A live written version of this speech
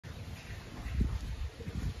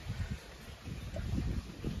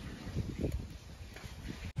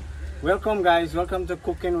Welcome guys, welcome to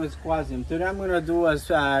Cooking with Quasim. Today I'm going to do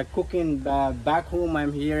a cooking back home.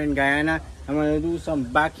 I'm here in Guyana. I'm going to do some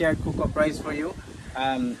backyard cook-up rice for you.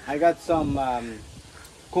 I got some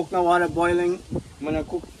coconut water boiling. I'm going to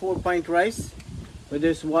cook 4-pint rice with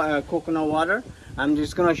this coconut water. I'm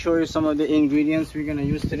just going to show you some of the ingredients we're going to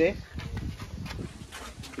use today.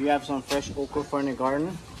 We have some fresh okra from the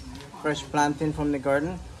garden, fresh plantain from the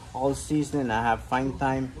garden, all seasoning. I have fine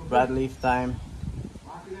thyme, broadleaf thyme,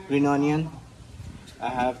 green onion. I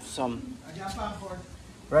have some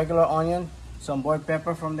regular onion, some boiled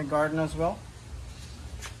pepper from the garden as well,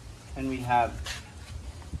 and we have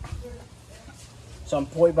some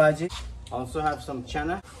poi bhaji. Also have some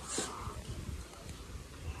chana.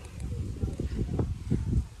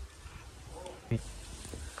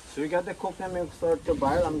 So we got the coconut milk started to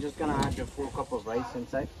boil. I'm just gonna add the 4 cups of rice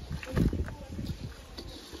inside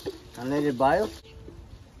and let it boil.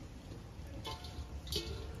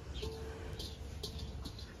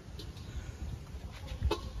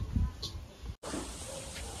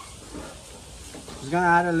 Just gonna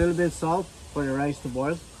add a little bit of salt for the rice to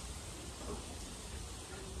boil.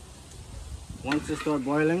 Once it starts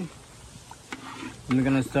boiling, I'm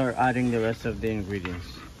gonna start adding the rest of the ingredients.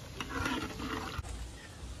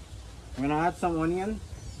 I'm gonna add some onion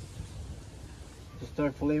to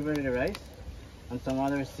start flavoring the rice and some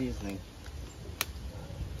other seasoning.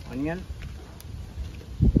 Onion,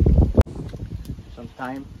 some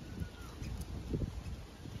thyme,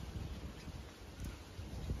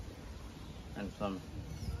 and some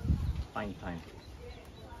fine thyme.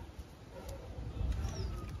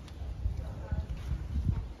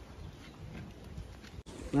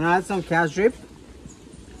 I'm gonna add some cash drip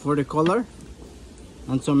for the color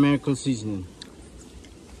and some miracle seasoning.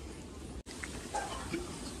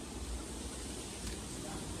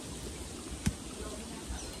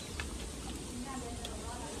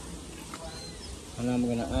 And I'm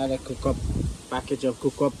gonna add a package of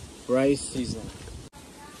cook-up rice seasoning.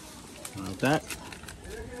 Like that.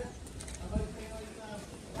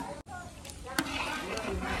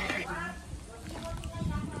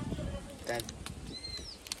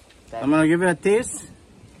 I'm gonna give it a taste.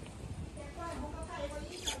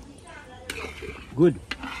 Good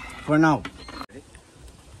for now. I'm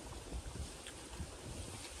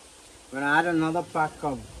gonna add another pack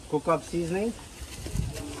of cook-up seasoning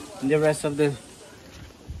and the rest of the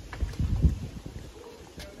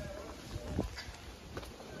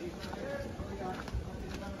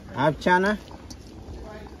I have chana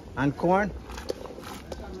and corn.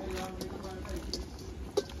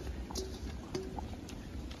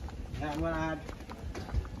 And I'm gonna add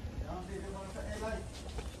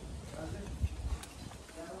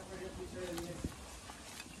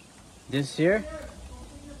this here.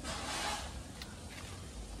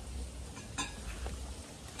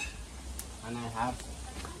 And I have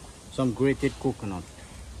some grated coconut.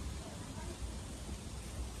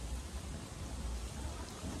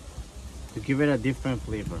 To give it a different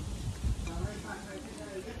flavor.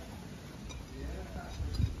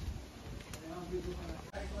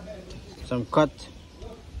 Some cut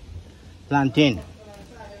plantain.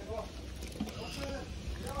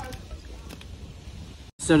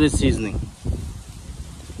 So the seasoning.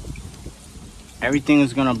 Everything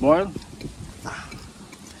is gonna boil.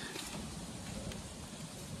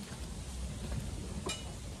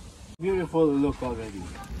 Beautiful look already.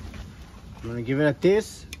 I'm gonna give it a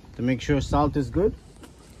taste to make sure salt is good.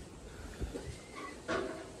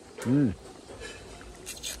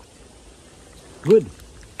 Good,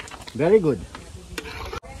 very good.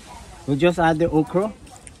 We'll just add the okra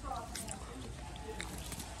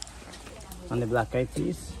and the black eyed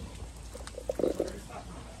peas.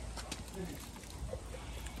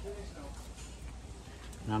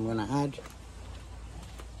 And I'm gonna add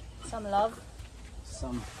some love.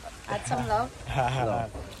 Add some love.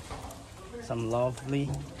 Some lovely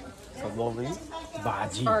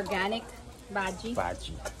bhaji. Organic bhaji.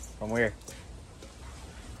 Bhaji. From where?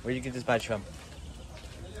 Where do you get this bhaji from?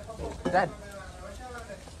 Dad.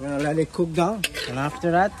 We're gonna let it cook down, and after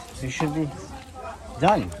that, it should be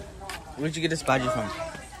done. Where did you get this bhaji from?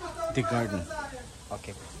 The garden.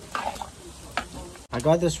 Okay. I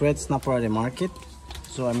got this red snapper at the market,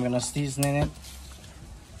 so I'm gonna season it,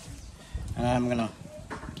 and I'm gonna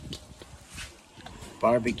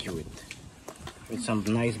barbecue it with some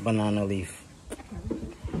nice banana leaf.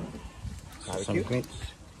 Some green.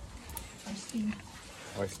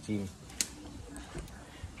 Or steam.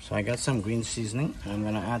 So I got some green seasoning. I'm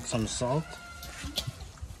gonna add some salt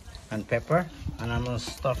and pepper, and I'm gonna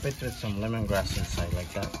stuff it with some lemongrass inside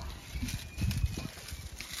like that.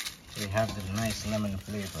 So we have the nice lemon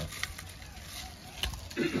flavor.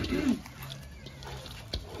 So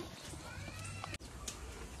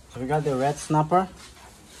we got the red snapper,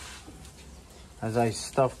 as I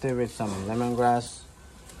stuffed it with some lemongrass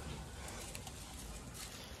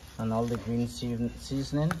and all the green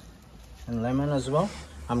seasoning and lemon as well.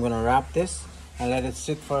 I'm gonna wrap this and let it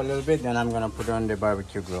sit for a little bit, then I'm gonna put it on the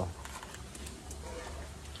barbecue grill.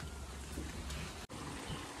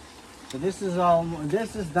 So this is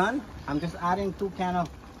done. I'm just adding 2 cans of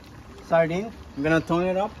sardine. I'm gonna tone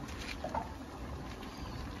it up,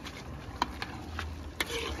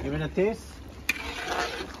 give it a taste,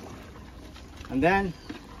 and then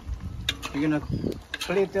you're gonna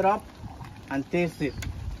plate it up and taste it.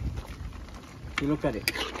 You look at it.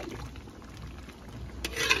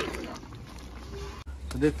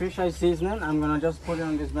 So the fish I seasoned, I'm gonna just put it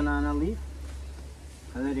on this banana leaf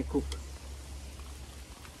and let it cook.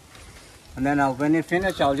 And then when it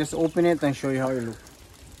finishes, I'll just open it and show you how it looks.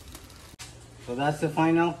 So that's the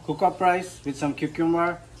final cook-up rice with some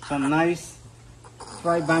cucumber, some nice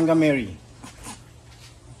fried bangameri.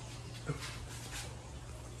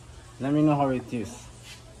 Let me know how it is.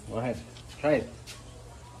 Go ahead, try it.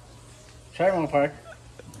 Try one part.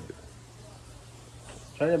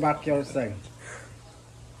 Try the backyard style.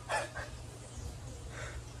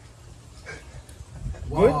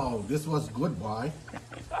 Wow, this was good, boy.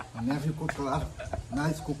 My nephew cooked a lot.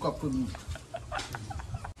 Nice cook up for me.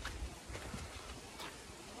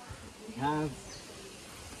 We have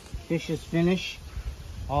fish is finished.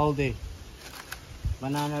 All the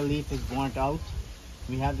banana leaf is burnt out.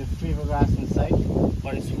 We have the flavor grass inside,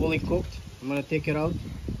 but it's fully cooked. I'm gonna take it out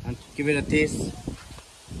and give it a taste.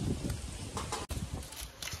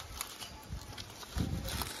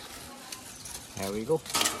 There we go.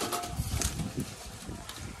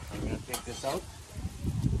 I'm gonna take this out.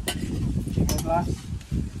 Chicken glass.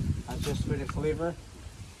 That's just for the flavor.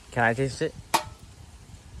 Can I taste it?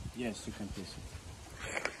 Yes, you can taste it.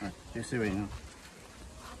 Alright, taste it right now.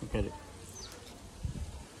 Look at it.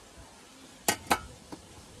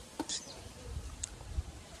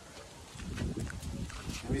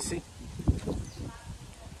 Let me see.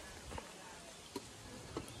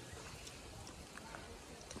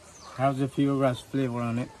 Has the flavor grass flavor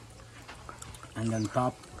on it, and on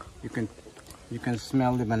top you can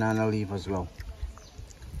smell the banana leaf as well.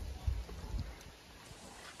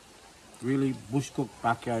 Really bush cooked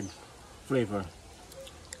backyard flavor.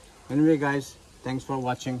 Anyway guys, thanks for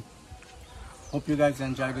watching. Hope you guys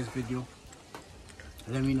enjoyed this video.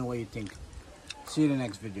 Let me know what you think. See you in the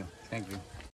next video. Thank you.